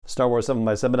Star Wars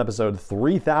 7x7 episode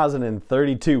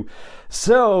 3032.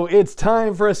 So it's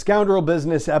time for a Scoundrel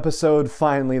Business episode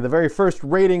finally. The very first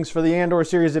ratings for the Andor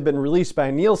series have been released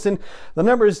by Nielsen. The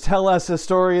numbers tell us a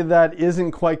story that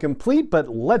isn't quite complete, but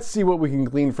let's see what we can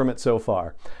glean from it so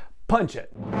far. Punch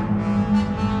it.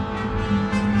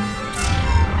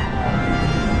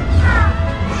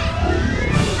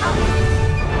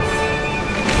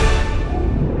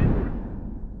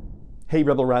 Hey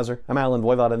Rebel Rouser, I'm Alan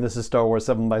Voivod and this is Star Wars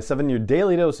 7x7, your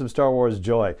daily dose of Star Wars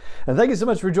joy. And thank you so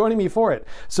much for joining me for it.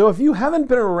 So if you haven't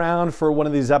been around for one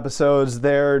of these episodes,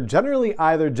 they're generally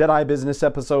either Jedi Business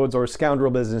episodes or Scoundrel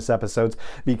Business episodes,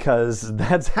 because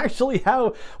that's actually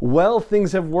how well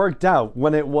things have worked out.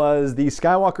 When it was the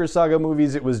Skywalker Saga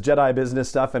movies, it was Jedi Business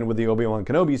stuff, and with the Obi-Wan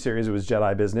Kenobi series, it was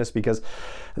Jedi Business, because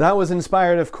that was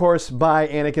inspired, of course, by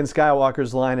Anakin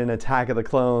Skywalker's line in Attack of the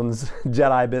Clones,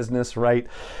 Jedi Business, right?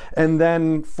 And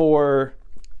then for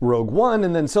Rogue One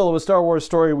and then Solo: A Star Wars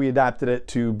Story, we adapted it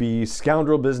to be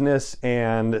Scoundrel Business,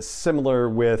 and similar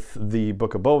with the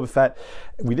Book of Boba Fett.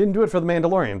 We didn't do it for The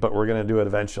Mandalorian, but we're going to do it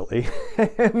eventually.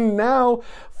 And now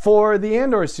for the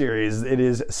Andor series, it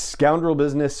is Scoundrel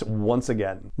Business once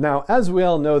again. Now, as we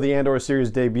all know, the Andor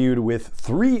series debuted with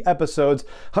 3 episodes,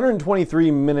 123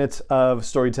 minutes of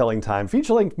storytelling time,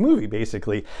 feature-length movie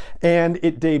basically, and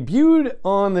it debuted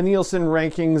on the Nielsen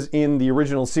rankings in the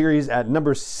original series at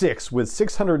number 6 with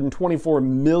 624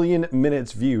 million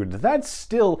minutes viewed. That's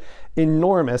still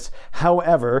enormous.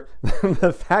 However,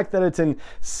 the fact that it's in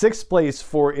 6th place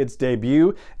for its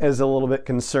debut is a little bit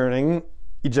concerning,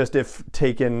 just if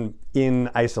taken in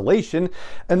isolation.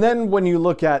 And then when you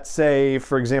look at, say,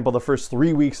 for example, the first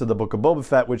 3 weeks of the Book of Boba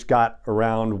Fett, which got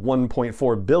around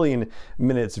 1.4 billion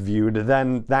minutes viewed,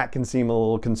 then that can seem a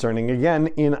little concerning again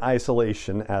in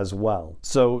isolation as well.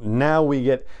 So now we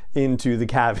get into the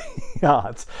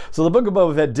caveats. So the Book of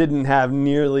Boba Fett didn't have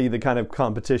nearly the kind of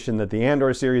competition that the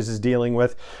Andor series is dealing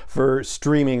with for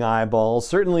streaming eyeballs.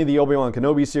 Certainly the Obi-Wan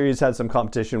Kenobi series had some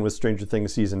competition with Stranger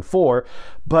Things Season 4,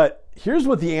 but here's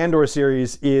what the Andor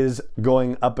series is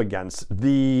going up against.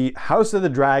 The House of the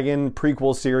Dragon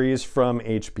prequel series from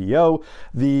HBO,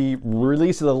 the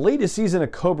release of the latest season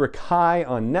of Cobra Kai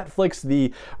on Netflix,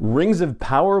 the Rings of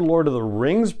Power Lord of the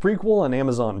Rings prequel on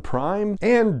Amazon Prime,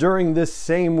 and during this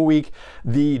same week,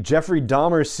 the Jeffrey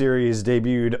Dahmer series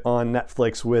debuted on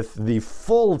Netflix with the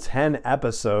full 10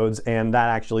 episodes, and that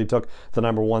actually took the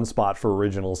number 1 spot for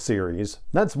original series.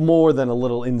 That's more than a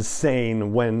little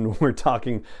insane when we're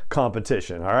talking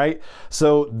competition, all right?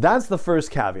 So that's the first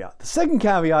caveat. The second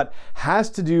caveat has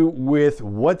to do with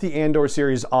what the Andor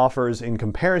series offers in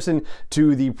comparison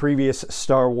to the previous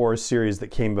Star Wars series that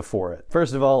came before it.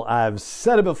 First of all, I've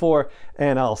said it before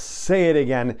and I'll say it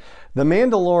again. The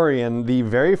Mandalorian, the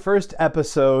very first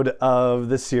episode of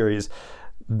the series,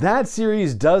 that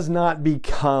series does not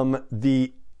become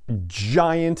the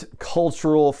giant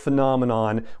cultural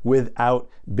phenomenon without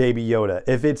Baby Yoda.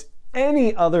 If it's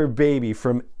any other baby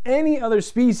from any other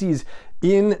species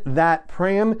in that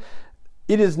pram,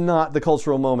 it is not the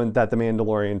cultural moment that The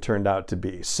Mandalorian turned out to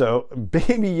be. So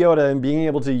Baby Yoda and being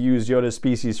able to use Yoda's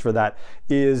species for that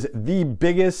is the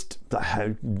biggest,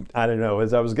 I don't know,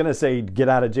 as I was going to say get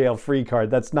out of jail free card.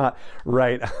 That's not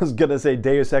right. I was going to say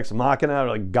Deus Ex Machina, or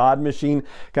like God Machine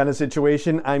kind of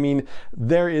situation. I mean,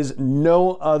 there is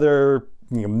no other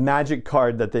magic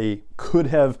card that they could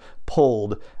have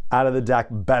pulled out of the deck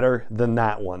better than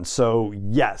that one. So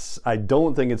yes, I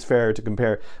don't think it's fair to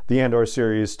compare the Andor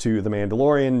series to The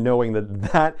Mandalorian, knowing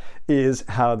that that is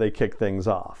how they kick things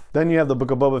off. Then you have the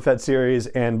Book of Boba Fett series,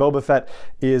 and Boba Fett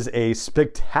is a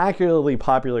spectacularly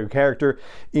popular character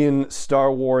in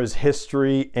Star Wars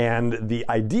history, and the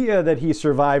idea that he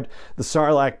survived the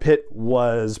Sarlacc pit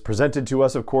was presented to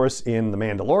us, of course, in The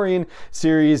Mandalorian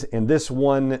series, and this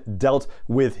one dealt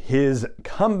with his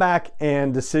comeback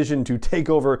and decision to take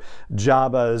over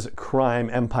Jabba's crime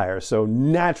empire. So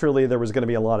naturally there was going to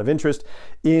be a lot of interest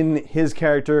in his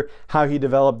character, how he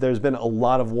developed. There's been a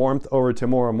lot of warmth over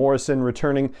Temuera Morrison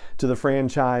returning to the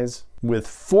franchise. With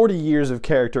 40 years of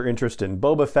character interest in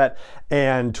Boba Fett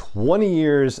and 20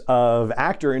 years of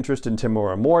actor interest in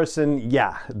Temuera Morrison,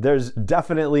 yeah, there's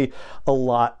definitely a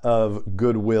lot of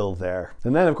goodwill there.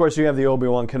 And then, of course, you have the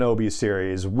Obi-Wan Kenobi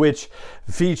series, which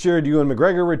featured Ewan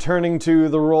McGregor returning to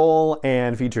the role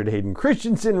and featured Hayden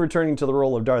Christensen returning to the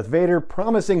role of Darth Vader,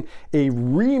 promising a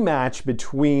rematch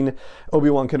between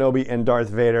Obi-Wan Kenobi and Darth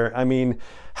Vader. I mean,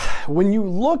 when you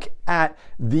look at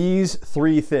these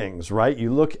 3 things, right?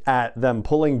 You look at them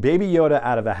pulling Baby Yoda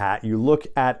out of a hat, you look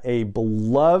at a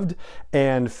beloved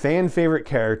and fan favorite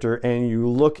character, and you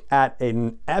look at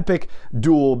an epic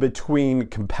duel between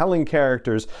compelling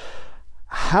characters.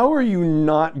 how are you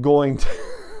not going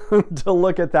to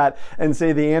look at that and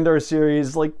say the Andor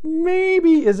series like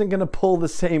maybe isn't going to pull the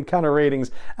same kind of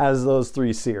ratings as those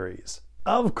 3 series?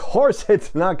 Of course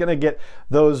it's not going to get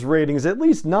those ratings, at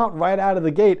least not right out of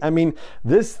the gate. I mean,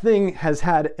 this thing has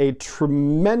had a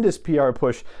tremendous PR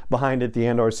push behind it, the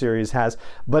Andor series has,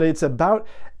 but it's about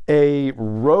a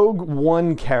Rogue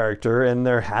One character, and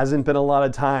there hasn't been a lot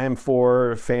of time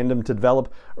for fandom to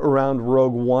develop around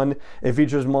Rogue One. It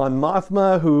features Mon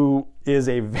Mothma, who is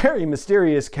a very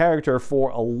mysterious character for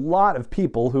a lot of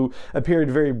people, who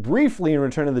appeared very briefly in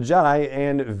Return of the Jedi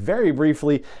and very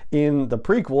briefly in the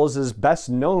prequels, is best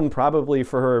known probably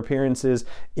for her appearances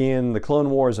in the Clone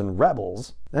Wars and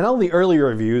Rebels. And all the early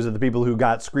reviews of the people who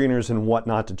got screeners and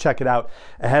whatnot to check it out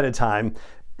ahead of time,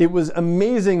 it was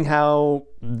amazing how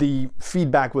the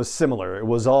feedback was similar. It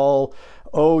was all,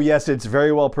 oh yes, it's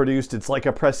very well produced. It's like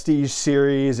a prestige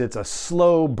series. It's a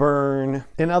slow burn.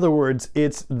 In other words,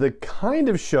 it's the kind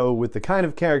of show with the kind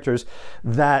of characters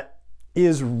that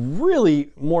is really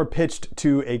more pitched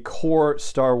to a core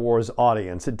Star Wars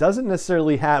audience. It doesn't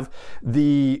necessarily have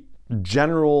the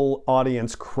general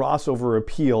audience crossover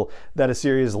appeal that a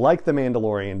series like The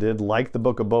Mandalorian did, like the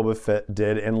Book of Boba Fett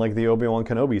did, and like the Obi-Wan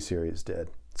Kenobi series did.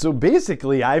 So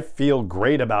basically, I feel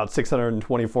great about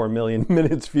 624 million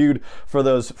minutes viewed for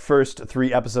those first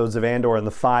 3 episodes of Andor in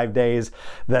the 5 days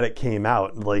that it came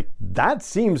out. Like, that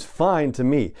seems fine to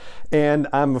me. And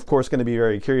I'm, of course, going to be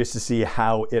very curious to see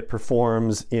how it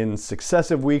performs in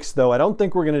successive weeks, though I don't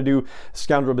think we're going to do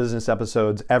Scoundrel Business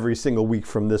episodes every single week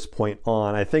from this point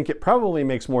on. I think it probably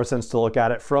makes more sense to look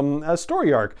at it from a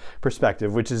story arc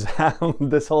perspective, which is how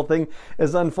this whole thing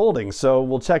is unfolding. So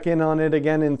we'll check in on it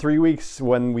again in 3 weeks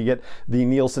when we get the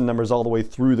Nielsen numbers all the way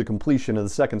through the completion of the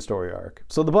second story arc.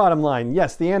 So the bottom line,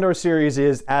 yes, the Andor series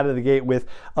is out of the gate with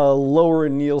a lower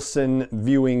Nielsen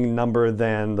viewing number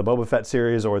than the Boba Fett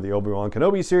series or the Obi-Wan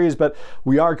Kenobi series, but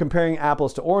we are comparing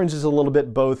apples to oranges a little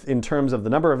bit, both in terms of the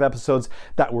number of episodes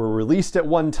that were released at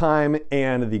one time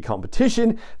and the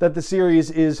competition that the series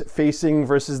is facing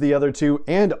versus the other 2,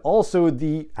 and also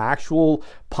the actual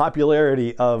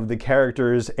popularity of the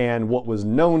characters and what was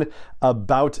known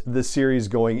about the series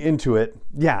going into it.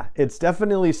 Yeah, it's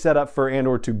definitely set up for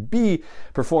Andor to be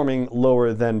performing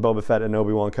lower than Boba Fett and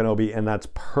Obi-Wan Kenobi, and that's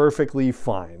perfectly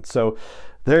fine. So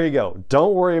there you go.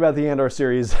 Don't worry about the Andor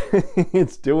series.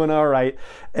 It's doing all right.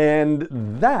 And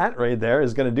that right there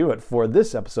is going to do it for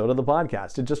this episode of the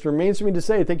podcast. It just remains for me to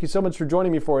say thank you so much for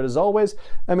joining me for it as always,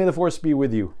 and may the Force be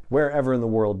with you wherever in the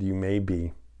world you may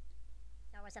be.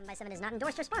 7x7 is not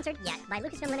endorsed or sponsored yet by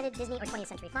Lucasfilm Limited, Disney, or 20th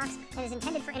Century Fox, and is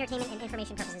intended for entertainment and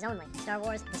information purposes only. Star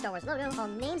Wars, the Star Wars logo, all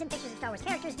names and pictures of Star Wars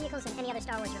characters, vehicles, and any other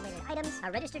Star Wars-related items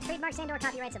are registered trademarks and/or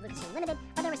copyrights of Lucasfilm Limited,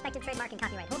 or their respective trademark and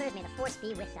copyright holders. May the Force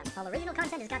be with them. All original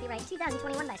content is copyright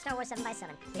 2021 by Star Wars 7x7.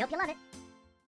 We hope you love it.